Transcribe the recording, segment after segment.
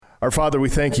Our Father, we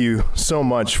thank you so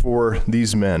much for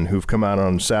these men who've come out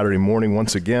on Saturday morning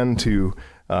once again to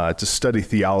study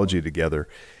theology together.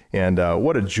 And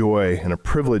what a joy and a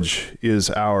privilege is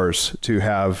ours to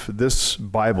have this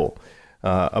Bible,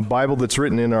 a Bible that's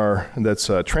written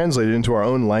that's translated into our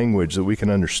own language that we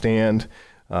can understand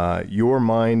your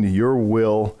mind, your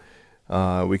will.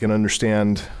 We can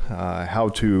understand how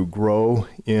to grow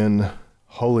in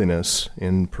holiness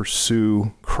and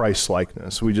pursue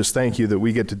Christ-likeness. We just thank you that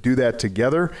we get to do that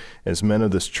together as men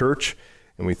of this church,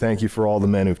 and we thank you for all the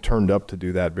men who've turned up to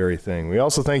do that very thing. We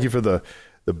also thank you for the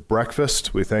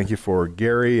breakfast. We thank you for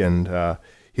Gary and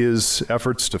his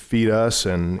efforts to feed us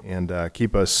and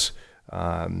keep us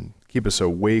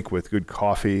awake with good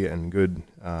coffee and good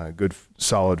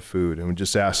solid food. And we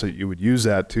just ask that you would use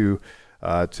that to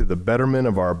the betterment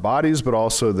of our bodies, but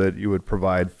also that you would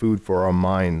provide food for our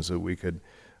minds, that we could,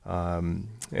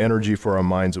 energy for our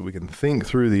minds, that we can think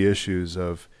through the issues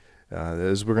of,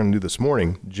 as we're going to do this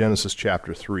morning, Genesis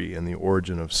chapter 3 and the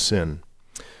origin of sin.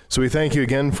 So we thank you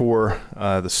again for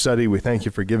the study. We thank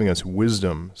you for giving us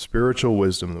wisdom, spiritual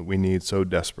wisdom that we need so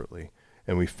desperately.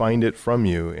 And we find it from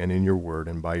you and in your word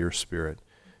and by your Spirit.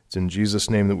 It's in Jesus'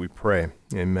 name that we pray.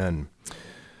 Amen.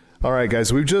 All right,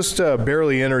 guys, we've just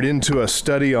barely entered into a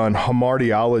study on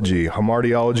hamartiology,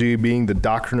 hamartiology being the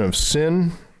doctrine of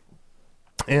sin.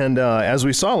 And as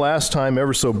we saw last time,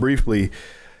 ever so briefly,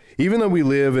 even though we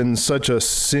live in such a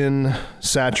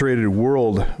sin-saturated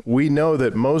world, we know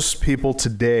that most people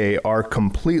today are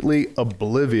completely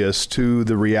oblivious to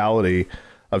the reality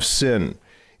of sin.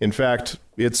 In fact,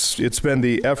 it's been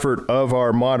the effort of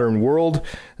our modern world,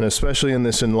 and especially in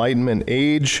this Enlightenment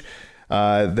age,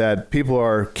 that people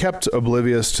are kept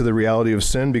oblivious to the reality of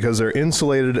sin because they're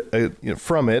insulated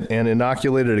from it and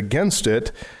inoculated against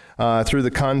it through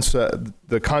the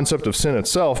concept of sin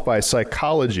itself by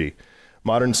psychology.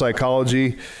 Modern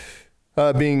psychology,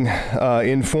 being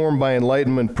informed by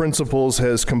Enlightenment principles,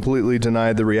 has completely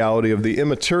denied the reality of the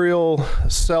immaterial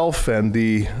self and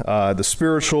the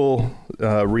spiritual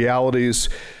realities,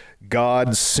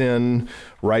 God, sin,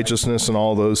 righteousness, and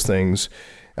all those things.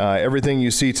 Everything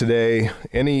you see today,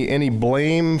 any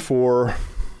blame for,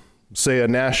 say, a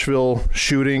Nashville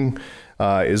shooting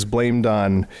is blamed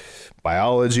on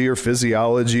biology or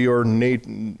physiology or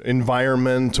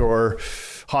environment or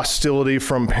hostility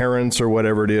from parents or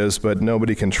whatever it is, but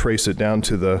nobody can trace it down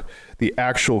to the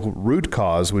actual root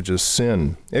cause, which is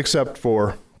sin, except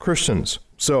for Christians.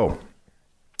 So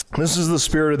this is the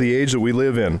spirit of the age that we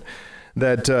live in,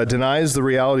 that denies the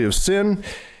reality of sin.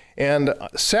 And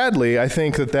sadly, I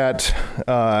think that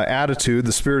attitude,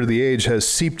 the spirit of the age, has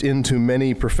seeped into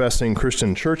many professing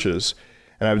Christian churches.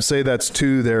 And I would say that's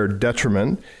to their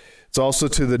detriment. It's also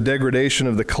to the degradation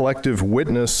of the collective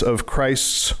witness of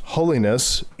Christ's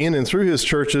holiness in and through his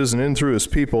churches and in through his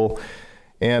people.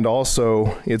 And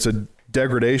also, it's a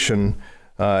degradation,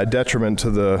 a detriment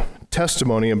to the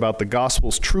testimony about the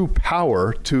gospel's true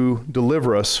power to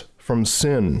deliver us from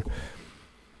sin.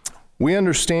 We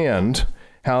understand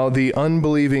how the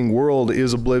unbelieving world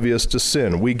is oblivious to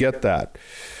sin. We get that.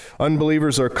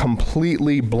 Unbelievers are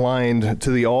completely blind to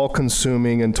the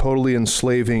all-consuming and totally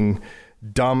enslaving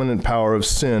dominant power of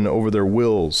sin over their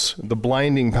wills, the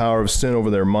blinding power of sin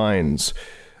over their minds.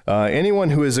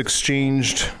 Anyone who has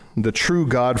exchanged the true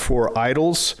God for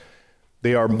idols,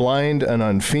 they are blind and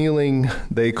unfeeling.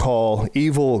 They call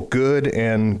evil good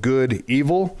and good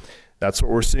evil. That's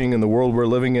what we're seeing in the world we're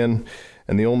living in.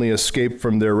 And the only escape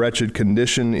from their wretched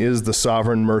condition is the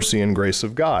sovereign mercy and grace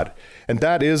of God. And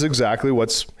that is exactly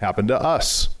what's happened to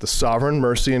us. The sovereign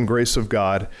mercy and grace of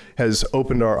God has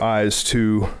opened our eyes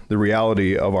to the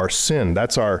reality of our sin.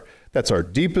 That's our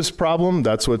deepest problem.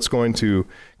 That's what's going to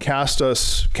cast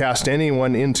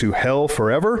anyone into hell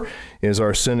forever, is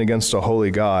our sin against a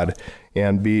holy God.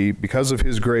 And because of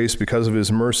his grace, because of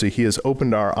his mercy, he has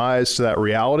opened our eyes to that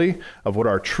reality of what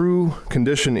our true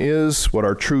condition is, what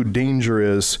our true danger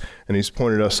is, and he's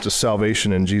pointed us to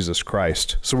salvation in Jesus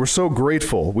Christ. So we're so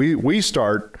grateful. We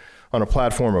start on a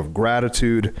platform of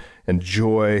gratitude and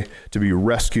joy to be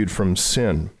rescued from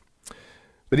sin.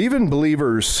 But even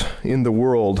believers in the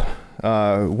world,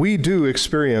 we do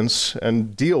experience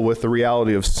and deal with the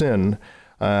reality of sin.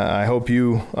 I hope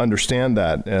you understand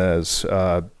that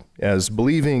as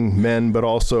believing men, but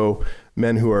also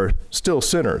men who are still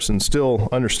sinners and still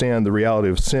understand the reality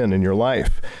of sin in your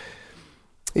life.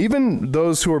 Even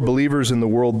those who are believers in the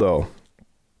world, though,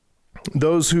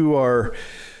 those who are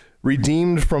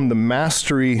redeemed from the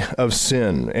mastery of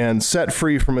sin and set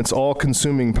free from its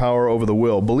all-consuming power over the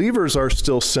will, believers are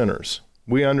still sinners.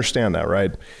 We understand that,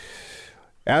 right?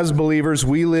 As believers,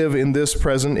 we live in this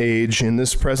present age, in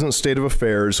this present state of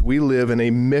affairs, we live in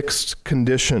a mixed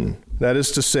condition. That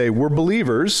is to say, we're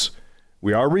believers,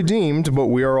 we are redeemed, but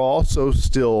we are also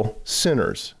still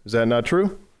sinners. Is that not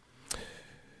true?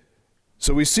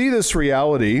 So we see this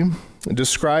reality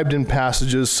described in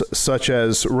passages such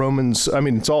as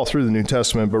it's all through the New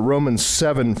Testament, but Romans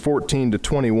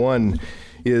 7:14-21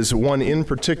 is one in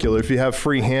particular. If you have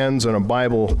free hands and a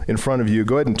Bible in front of you,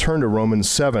 go ahead and turn to Romans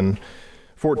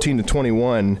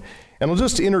 7:14-21. And I'll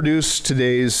just introduce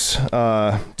today's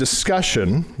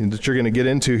discussion that you're going to get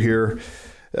into here,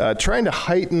 trying to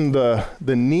heighten the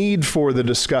need for the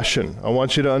discussion. I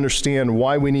want you to understand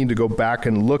why we need to go back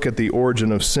and look at the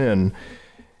origin of sin.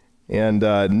 And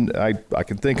I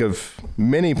can think of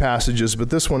many passages, but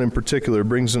this one in particular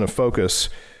brings into focus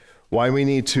why we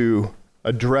need to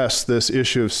address this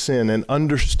issue of sin and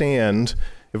understand,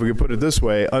 if we could put it this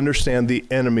way, understand the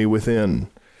enemy within.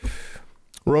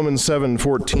 Romans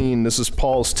 7:14, this is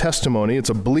Paul's testimony. It's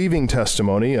a believing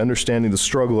testimony, understanding the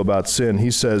struggle about sin.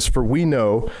 He says, "For we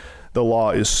know the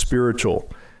law is spiritual,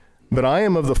 but I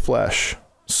am of the flesh,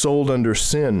 sold under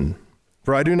sin.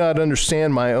 For I do not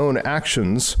understand my own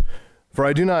actions, for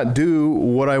I do not do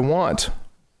what I want,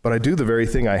 but I do the very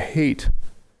thing I hate.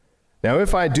 Now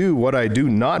if I do what I do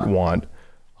not want,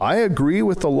 I agree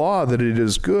with the law that it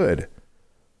is good.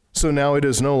 So now it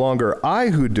is no longer I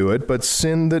who do it, but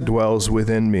sin that dwells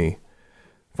within me.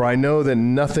 For I know that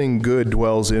nothing good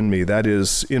dwells in me, that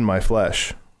is, in my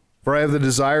flesh. For I have the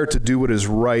desire to do what is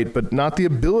right, but not the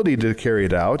ability to carry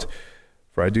it out.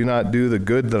 For I do not do the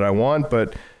good that I want,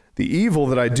 but the evil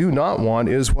that I do not want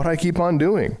is what I keep on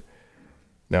doing.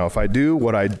 Now if I do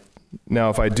what I do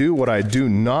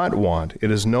not want,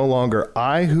 it is no longer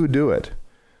I who do it,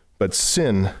 but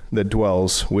sin that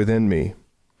dwells within me.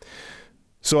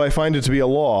 So I find it to be a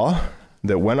law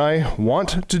that when I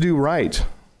want to do right,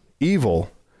 evil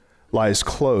lies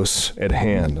close at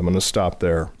hand." I'm going to stop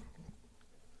there.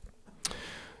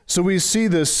 So we see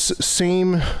this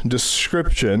same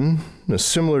description, a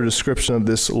similar description of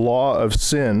this law of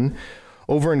sin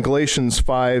over in Galatians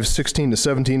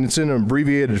 5:16-17. It's in an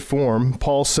abbreviated form.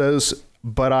 Paul says,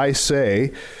 "But I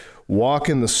say, walk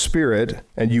in the Spirit,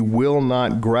 and you will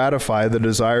not gratify the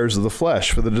desires of the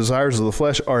flesh. For the desires of the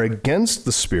flesh are against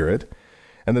the Spirit,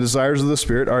 and the desires of the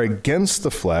Spirit are against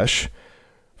the flesh.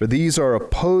 For these are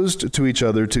opposed to each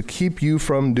other to keep you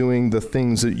from doing the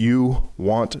things that you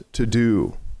want to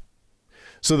do."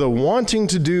 So the wanting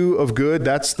to do of good,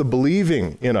 that's the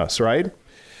believing in us, right?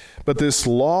 But this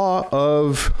law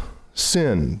of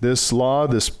sin, this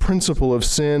principle of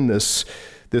sin, this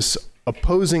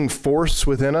opposing force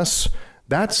within us,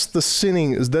 that's the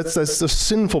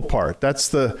sinful part. That's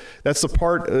the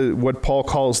part what Paul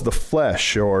calls the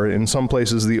flesh, or in some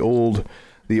places the old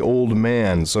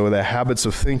man. So the habits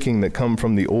of thinking that come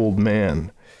from the old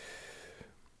man.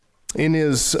 In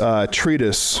his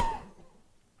treatise,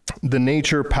 "The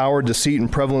Nature, Power, Deceit,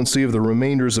 and Prevalency of the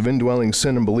Remainders of Indwelling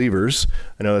Sin in Believers,"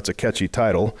 I know that's a catchy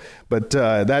title, but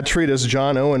that treatise,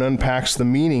 John Owen unpacks the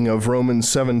meaning of Romans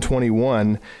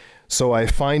 7:21. "So I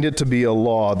find it to be a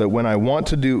law that when I want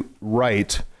to do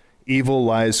right, evil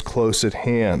lies close at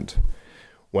hand."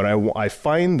 When I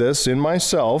find this in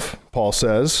myself, Paul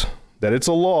says, that it's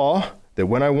a law that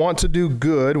when I want to do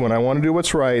good, when I want to do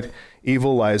what's right,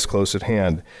 evil lies close at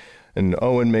hand. And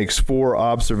Owen makes 4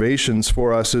 observations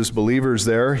for us as believers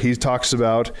there. He talks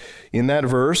about, in that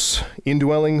verse,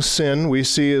 indwelling sin we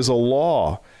see as a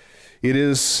law.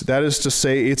 That is to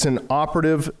say, it's an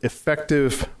operative,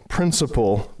 effective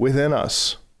principle within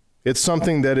us. It's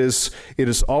something it is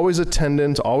always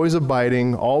attendant, always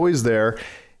abiding, always there,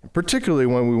 particularly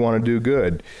when we want to do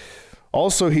good.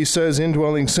 Also, he says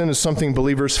indwelling sin is something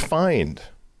believers find.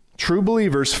 True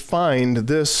believers find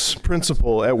this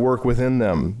principle at work within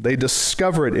them. They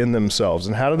discover it in themselves.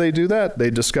 And how do they do that? They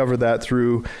discover that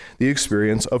through the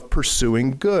experience of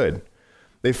pursuing good.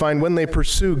 They find when they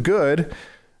pursue good,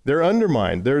 they're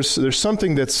undermined. There's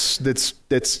something that's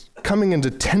coming into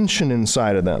tension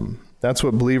inside of them. That's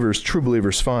what true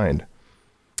believers find.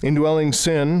 Indwelling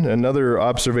sin, another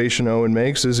observation Owen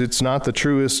makes, is it's not the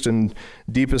truest and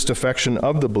deepest affection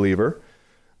of the believer.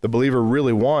 The believer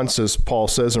really wants, as Paul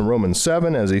says in Romans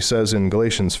 7, as he says in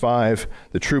Galatians 5,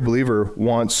 the true believer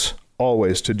wants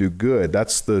always to do good.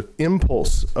 That's the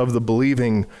impulse of the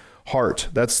believing heart.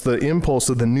 That's the impulse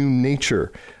of the new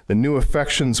nature. The new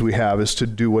affections we have is to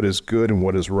do what is good and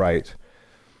what is right.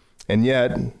 And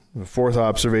yet, the 4th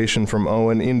observation from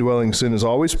Owen, indwelling sin is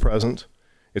always present.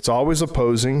 It's always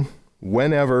opposing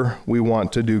whenever we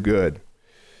want to do good.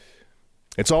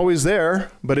 It's always there,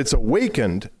 but it's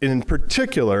awakened in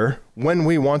particular when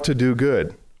we want to do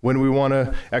good. when we want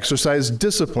to exercise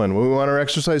discipline, when we want to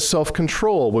exercise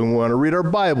self-control, when we want to read our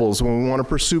Bibles, when we want to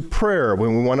pursue prayer,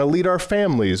 when we want to lead our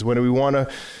families, when we want to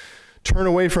turn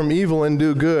away from evil and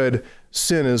do good,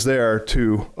 sin is there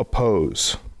to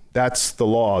oppose. That's the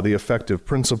law, the effective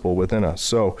principle within us.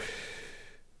 So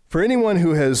for anyone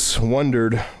who has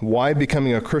wondered why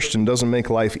becoming a Christian doesn't make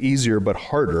life easier but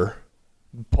harder,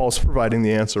 Paul's providing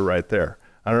the answer right there.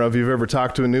 I don't know if you've ever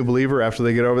talked to a new believer after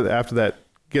they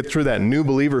get through that new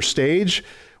believer stage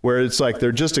where it's like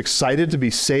they're just excited to be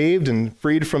saved and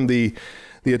freed from the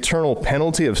eternal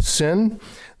penalty of sin.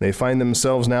 They find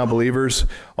themselves now believers.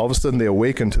 All of a sudden they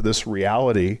awaken to this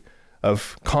reality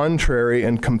of contrary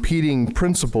and competing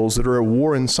principles that are at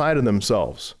war inside of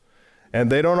themselves. And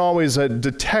they don't always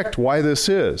detect why this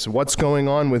is, what's going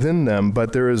on within them,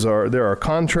 but there are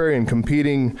contrary and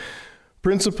competing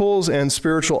principles and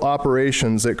spiritual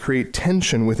operations that create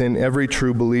tension within every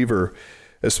true believer,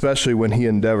 especially when he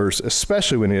endeavors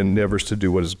to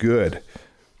do what is good.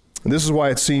 And this is why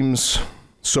it seems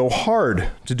so hard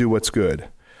to do what's good,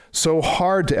 so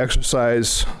hard to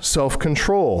exercise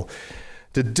self-control,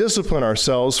 to discipline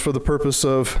ourselves for the purpose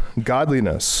of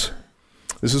godliness.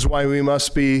 This is why we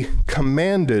must be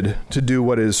commanded to do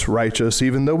what is righteous,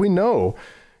 even though we know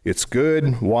it's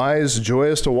good, wise,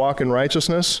 joyous to walk in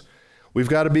righteousness. We've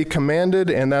got to be commanded,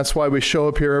 and that's why we show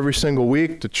up here every single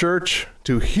week to church,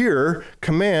 to hear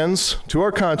commands to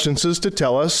our consciences to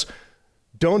tell us,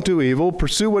 don't do evil,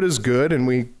 pursue what is good, and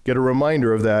we get a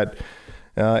reminder of that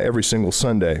every single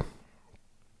Sunday.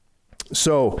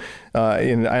 So,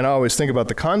 and I always think about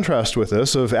the contrast with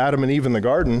this of Adam and Eve in the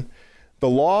garden. The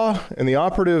law and the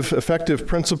operative effective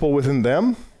principle within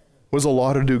them was a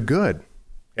law to do good.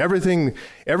 Everything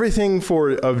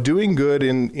of doing good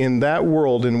in that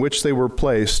world in which they were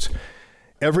placed,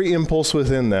 every impulse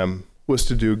within them was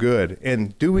to do good.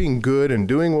 And doing good and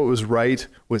doing what was right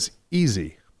was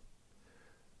easy.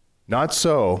 Not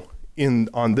so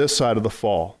on this side of the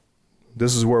fall.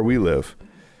 This is where we live.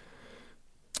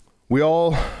 We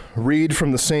all read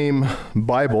from the same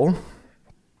Bible,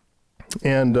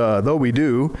 and though we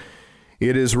do,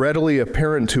 it is readily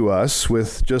apparent to us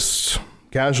with just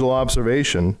casual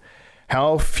observation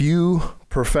how few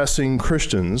professing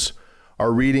Christians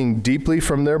are reading deeply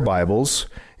from their Bibles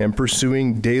and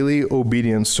pursuing daily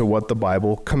obedience to what the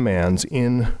Bible commands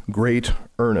in great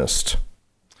earnest.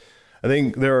 I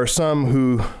think there are some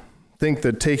who think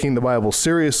that taking the Bible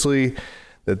seriously,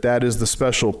 that is the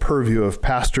special purview of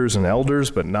pastors and elders,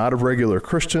 but not of regular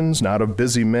Christians, not of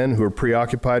busy men who are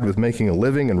preoccupied with making a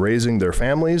living and raising their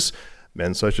families,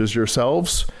 men such as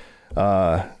yourselves.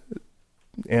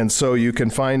 And so you can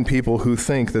find people who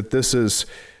think that this is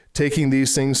taking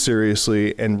these things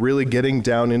seriously and really getting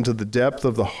down into the depth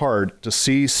of the heart to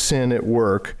see sin at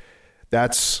work.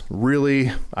 That's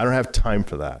really, I don't have time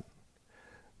for that.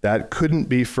 That couldn't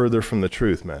be further from the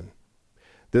truth, men.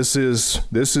 This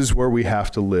is where we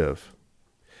have to live.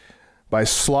 By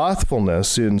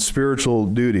slothfulness in spiritual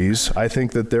duties, I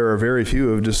think that there are very few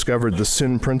who have discovered the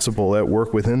sin principle at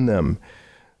work within them.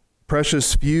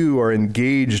 Precious few are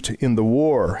engaged in the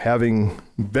war, having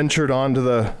ventured onto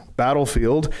the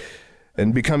battlefield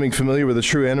and becoming familiar with the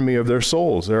true enemy of their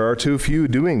souls. There are too few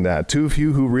doing that, too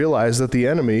few who realize that the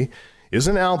enemy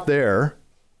isn't out there.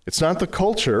 It's not the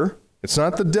culture. It's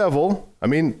not the devil. I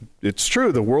mean, it's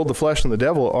true, the world, the flesh, and the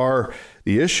devil are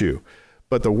the issue.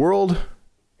 But the world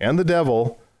and the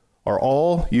devil are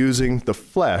all using the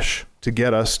flesh to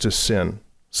get us to sin.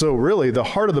 So really, the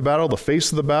heart of the battle, the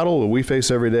face of the battle that we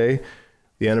face every day,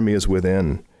 the enemy is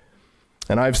within.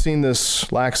 And I've seen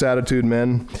this lax attitude,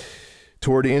 men,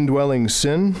 toward indwelling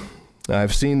sin.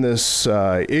 I've seen this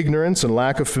ignorance and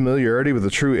lack of familiarity with the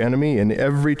true enemy in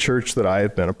every church that I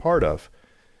have been a part of.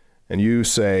 And you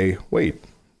say, wait,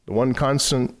 the one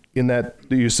constant in that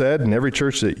you said in every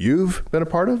church that you've been a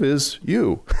part of is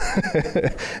you.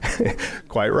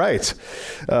 Quite right.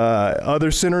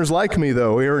 Other sinners like me,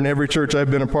 though, here in every church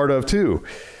I've been a part of too.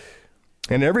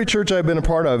 And every church I've been a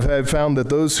part of, I've found that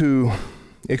those who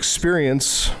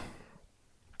experience,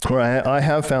 or I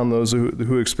have found those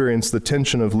who experience the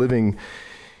tension of living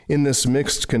in this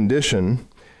mixed condition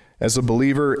as a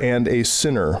believer and a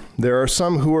sinner. There are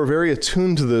some who are very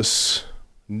attuned to this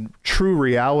true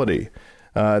reality,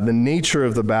 the nature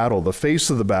of the battle, the face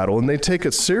of the battle, and they take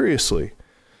it seriously.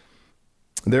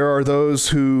 There are those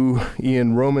who,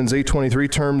 in Romans 8:23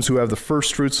 terms, who have the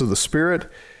first fruits of the Spirit.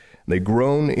 They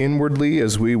groan inwardly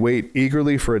as we wait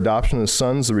eagerly for adoption as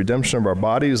sons, the redemption of our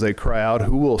bodies. They cry out,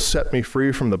 "Who will set me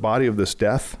free from the body of this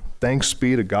death? Thanks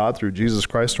be to God through Jesus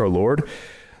Christ our Lord."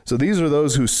 So these are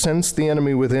those who sense the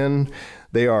enemy within.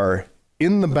 They are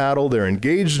in the battle, they're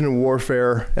engaged in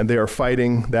warfare, and they are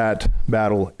fighting that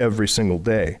battle every single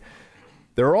day.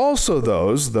 There are also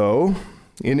those, though,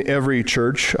 in every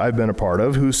church I've been a part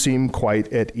of, who seem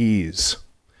quite at ease.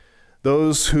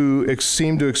 Those who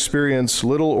seem to experience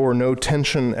little or no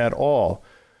tension at all.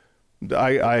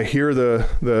 I hear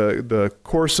the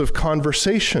course of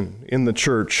conversation in the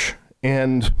church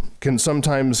and can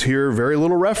sometimes hear very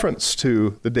little reference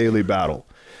to the daily battle.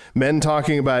 Men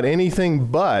talking about anything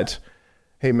but,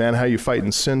 hey man, how you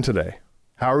fighting sin today?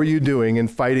 How are you doing in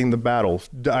fighting the battle,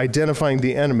 identifying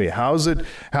the enemy? How's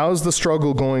the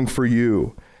struggle going for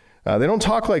you? They don't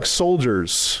talk like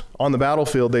soldiers on the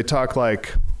battlefield. They talk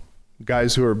like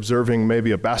guys who are observing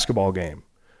maybe a basketball game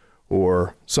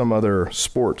or some other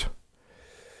sport.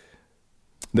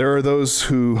 There are those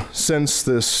who sense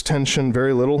this tension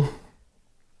very little,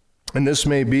 and this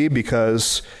may be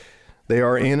because they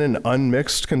are in an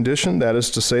unmixed condition, that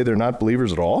is to say, they're not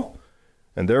believers at all,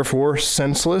 and therefore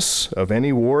senseless of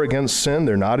any war against sin.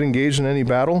 They're not engaged in any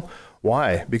battle.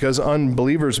 Why? Because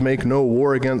unbelievers make no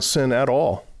war against sin at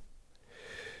all.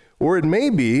 Or it may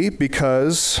be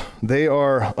because they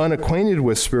are unacquainted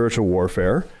with spiritual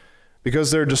warfare,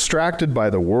 because they're distracted by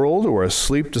the world, or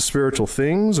asleep to spiritual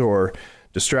things, or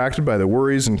distracted by the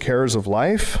worries and cares of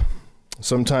life.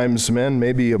 Sometimes men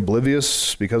may be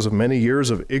oblivious because of many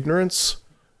years of ignorance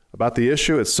about the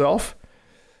issue itself.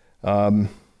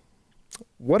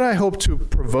 What I hope to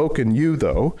provoke in you,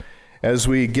 though, as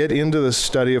we get into the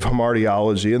study of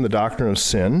hamartiology and the doctrine of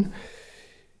sin,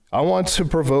 I want to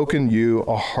provoke in you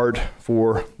a heart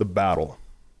for the battle.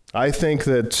 I think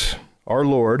that our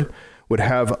Lord would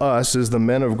have us, as the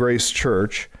Men of Grace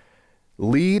Church,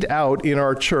 lead out in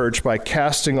our church by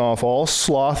casting off all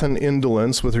sloth and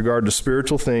indolence with regard to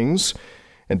spiritual things,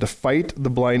 and to fight the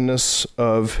blindness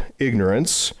of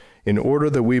ignorance in order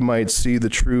that we might see the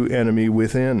true enemy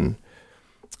within.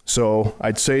 So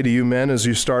I'd say to you men, as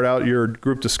you start out your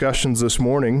group discussions this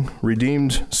morning,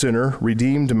 redeemed sinner,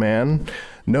 redeemed man,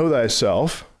 know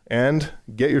thyself and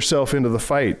get yourself into the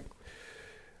fight.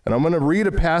 And I'm going to read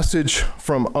a passage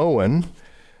from Owen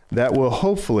that will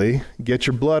hopefully get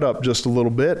your blood up just a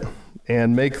little bit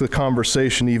and make the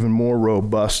conversation even more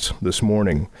robust this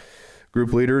morning.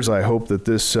 Group leaders, I hope that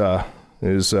this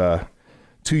is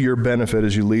to your benefit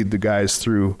as you lead the guys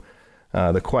through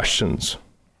the questions.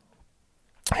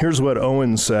 Here's what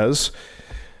Owen says.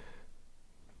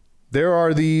 There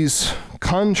are these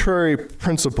contrary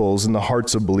principles in the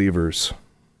hearts of believers,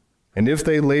 and if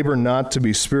they labor not to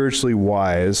be spiritually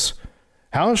wise,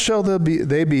 how shall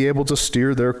they be able to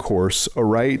steer their course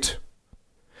aright?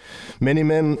 Many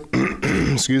men,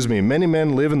 many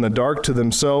men live in the dark to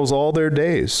themselves all their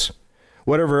days.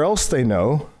 Whatever else they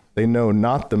know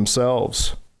not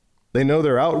themselves. They know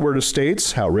their outward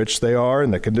estates, how rich they are,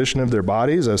 and the condition of their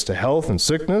bodies as to health and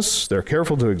sickness, they're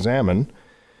careful to examine.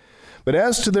 But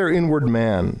as to their inward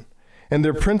man, and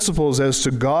their principles as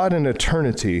to God and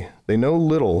eternity, they know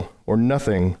little or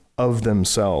nothing of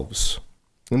themselves.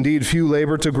 Indeed, few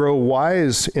labor to grow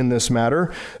wise in this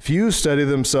matter. Few study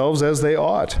themselves as they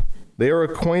ought.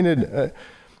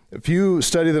 Few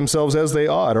study themselves as they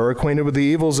ought, or acquainted with the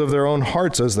evils of their own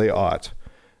hearts as they ought,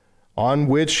 on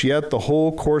which yet the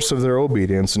whole course of their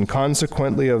obedience, and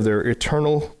consequently of their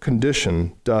eternal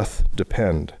condition, doth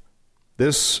depend.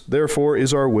 This, therefore,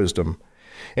 is our wisdom,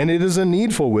 and it is a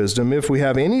needful wisdom if we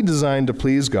have any design to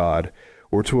please God,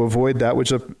 or to avoid that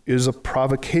which is a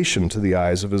provocation to the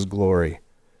eyes of his glory.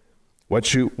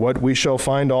 What we shall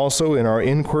find also in our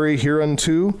inquiry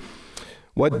hereunto,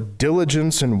 what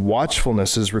diligence and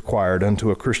watchfulness is required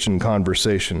unto a Christian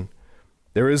conversation.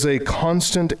 There is a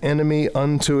constant enemy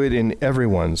unto it in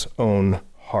everyone's own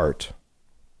heart.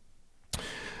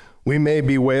 We may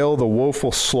bewail the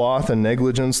woeful sloth and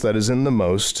negligence that is in the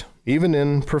most, even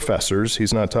in professors.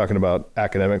 He's not talking about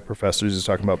academic professors, he's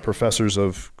talking about professors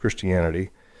of Christianity.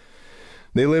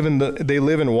 They live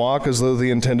and walk as though they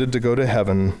intended to go to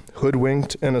heaven,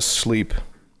 hoodwinked and asleep,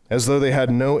 as though they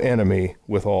had no enemy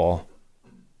withal.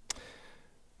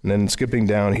 And then skipping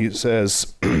down, he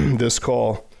says, this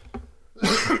call,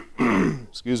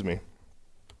 excuse me.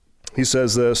 He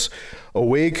says this,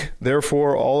 awake,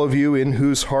 therefore, all of you in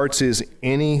whose hearts is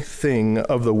anything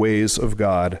of the ways of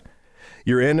God.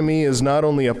 Your enemy is not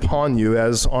only upon you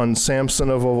as on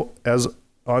Samson of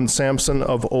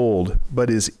old, but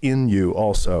is in you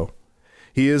also.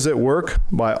 He is at work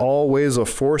by all ways of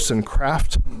force and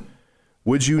craft.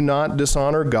 Would you not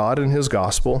dishonor God and his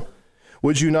gospel?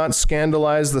 Would you not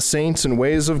scandalize the saints and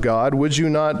ways of God? Would you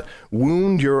not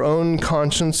wound your own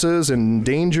consciences and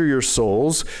endanger your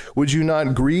souls? Would you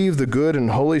not grieve the good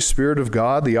and Holy Spirit of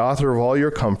God, the author of all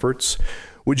your comforts?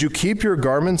 Would you keep your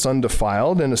garments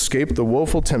undefiled and escape the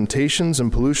woeful temptations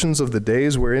and pollutions of the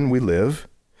days wherein we live?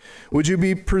 Would you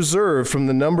be preserved from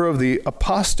the number of the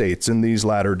apostates in these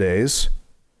latter days?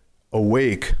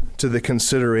 Awake to the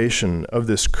consideration of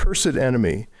this cursed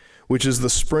enemy, which is the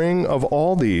spring of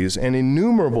all these and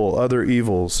innumerable other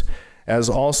evils, as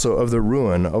also of the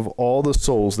ruin of all the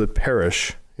souls that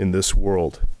perish in this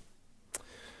world.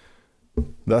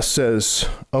 Thus says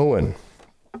Owen.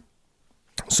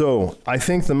 So I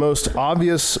think the most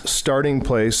obvious starting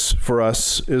place for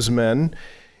us as men,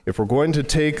 if we're going to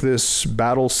take this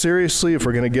battle seriously, if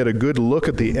we're going to get a good look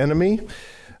at the enemy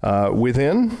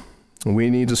within, we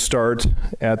need to start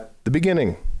at the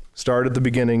beginning. Start at the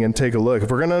beginning and take a look.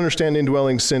 If we're going to understand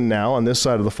indwelling sin now on this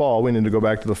side of the fall, we need to go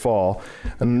back to the fall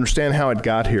and understand how it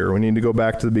got here. We need to go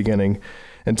back to the beginning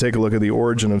and take a look at the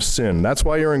origin of sin. That's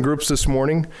why you're in groups this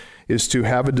morning, is to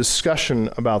have a discussion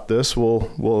about this.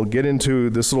 We'll get into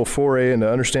this little foray into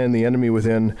understanding the enemy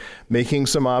within, making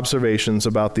some observations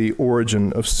about the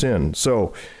origin of sin.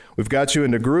 So we've got you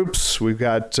into groups. We've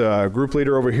got group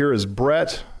leader over here is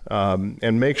Bret.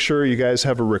 And make sure you guys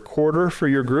have a recorder for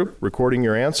your group, recording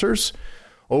your answers.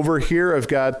 Over here, I've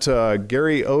got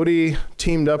Gary Oedy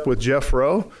teamed up with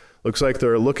JeffRowe. Looks like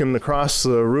they're looking across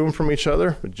the room from each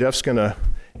other. But Jeff's going to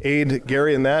aid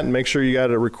Gary in that and make sure you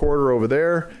got a recorder over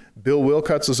there. Bill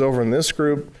Willcutts is over in this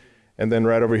group. And then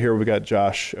right over here, we got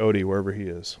Josh Oedy, wherever he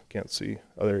is. Can't see.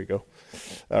 Oh, there you go.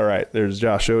 All right, there's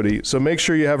Josh Oedy. So make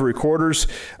sure you have recorders.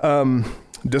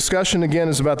 Discussion, again,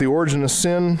 is about the origin of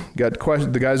sin.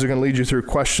 The guys are going to lead you through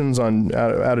questions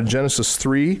out of Genesis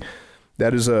 3.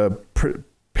 That is a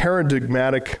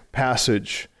paradigmatic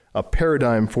passage, a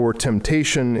paradigm for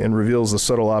temptation, and reveals the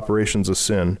subtle operations of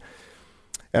sin.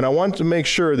 And I want to make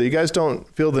sure that you guys don't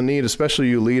feel the need, especially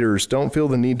you leaders, don't feel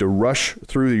the need to rush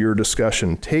through your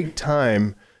discussion. Take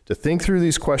time to think through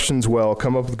these questions well,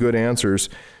 come up with good answers.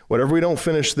 Whatever we don't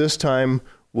finish this time,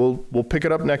 we'll pick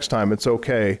it up next time. It's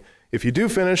okay. If you do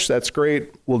finish, that's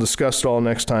great. We'll discuss it all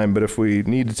next time. But if we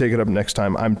need to take it up next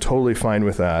time, I'm totally fine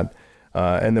with that.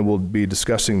 And then we'll be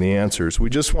discussing the answers. We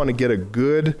just want to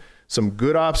get some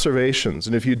good observations.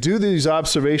 And if you do these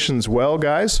observations well,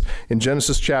 guys, in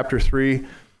Genesis chapter 3,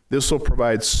 this will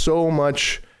provide so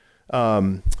much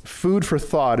food for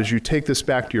thought as you take this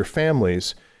back to your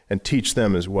families and teach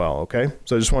them as well, okay?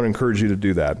 So I just want to encourage you to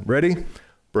do that. Ready?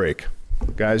 Break.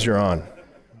 Guys, you're on.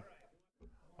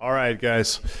 All right,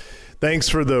 guys. Thanks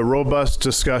for the robust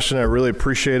discussion. I really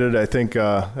appreciate it. I think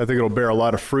it'll bear a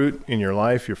lot of fruit in your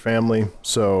life, your family.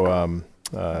 So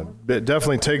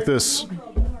definitely take this.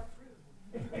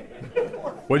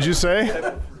 What'd you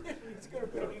say?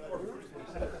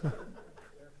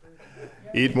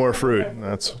 Eat more fruit.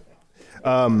 Let's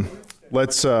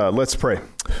pray.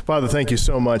 Father, thank you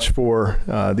so much for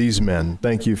these men.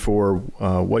 Thank you for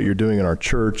what you're doing in our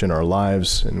church and our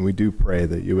lives. And we do pray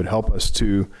that you would help us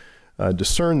to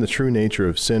discern the true nature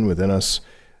of sin within us,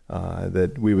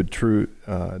 that we would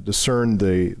discern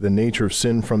the nature of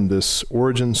sin from this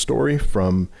origin story,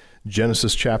 from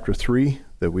Genesis chapter 3,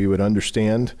 that we would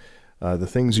understand the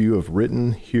things you have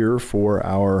written here for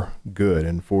our good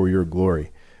and for your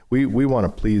glory. We want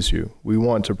to please you. We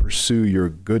want to pursue your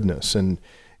goodness. And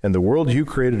the world you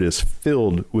created is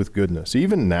filled with goodness.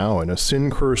 Even now, in a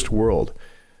sin-cursed world,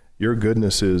 your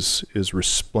goodness is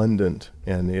resplendent,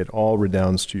 and it all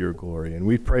redounds to your glory. And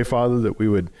we pray, Father, that we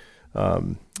would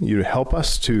you help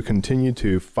us to continue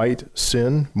to fight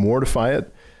sin, mortify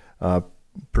it,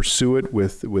 pursue it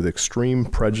with extreme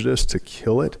prejudice to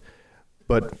kill it.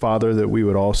 But, Father, that we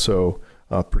would also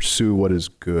pursue what is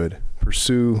good,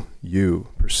 pursue you,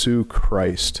 pursue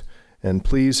Christ. And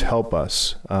please help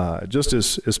us, just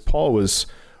as Paul was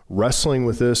wrestling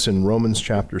with this in Romans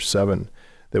chapter 7,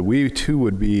 that we too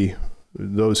would be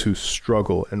those who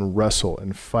struggle and wrestle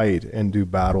and fight and do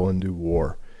battle and do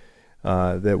war.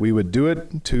 That we would do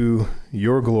it to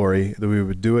your glory, that we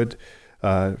would do it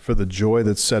for the joy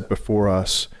that's set before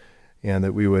us, and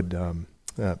that we would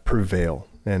prevail.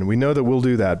 And we know that we'll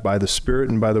do that by the Spirit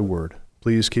and by the Word.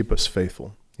 Please keep us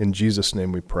faithful. In Jesus'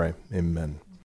 name we pray. Amen.